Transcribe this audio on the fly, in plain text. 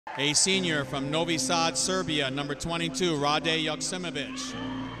A senior from Novi Sad, Serbia, number 22, Rade Joksimovic.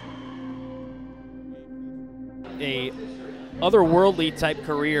 A otherworldly type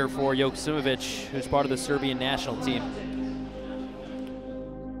career for Joksimovic, who's part of the Serbian national team.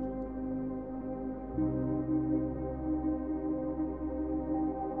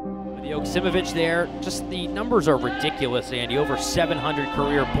 With Joksimovic there, just the numbers are ridiculous, Andy. Over 700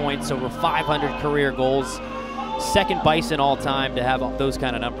 career points, over 500 career goals. Second Bison all time to have those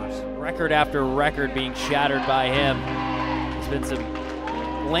kind of numbers. Record after record being shattered by him. There's been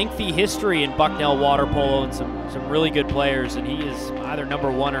some lengthy history in Bucknell water polo and some really good players, and he is either number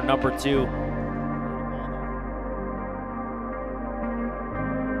one or number two.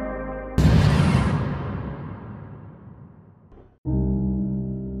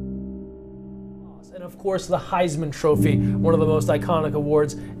 And of course the Heisman Trophy, one of the most iconic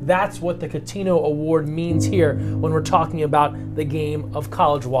awards. That's what the Cutino Award means here when we're talking about the game of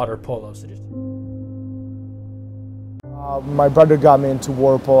college water polo. So my brother got me into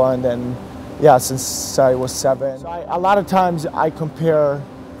water polo, and then, yeah, since I was 7. So a lot of times I compare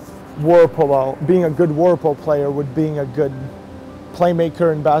water polo, being a good water polo player, with being a good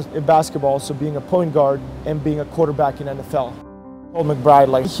playmaker in basketball, so being a point guard and being a quarterback in NFL. Old McBride,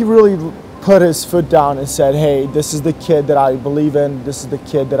 like, he really put his foot down and said, hey, this is the kid that I believe in, this is the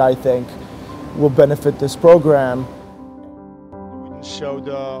kid that I think will benefit this program. We can show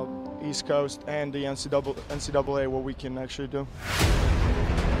the East Coast and the NCAA what we can actually do.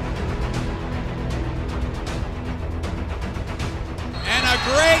 And a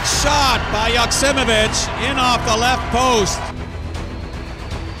great shot by Joksimovic in off the left post.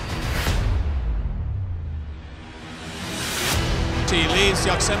 He leaves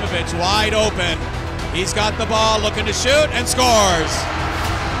Joksimovic wide open. He's got the ball, looking to shoot, and scores.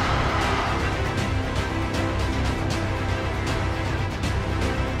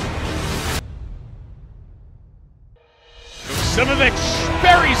 Joksimovic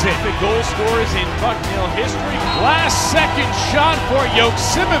buries it. The goal scores in Bucknell history. Last second shot for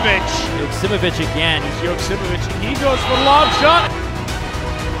Joksimovic. Joksimovic again. Joksimovic, he goes for the lob shot.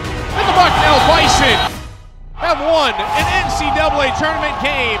 And the Bucknell Bison have won an NCAA tournament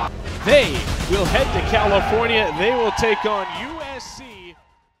game. They will head to California. They will take on UNC.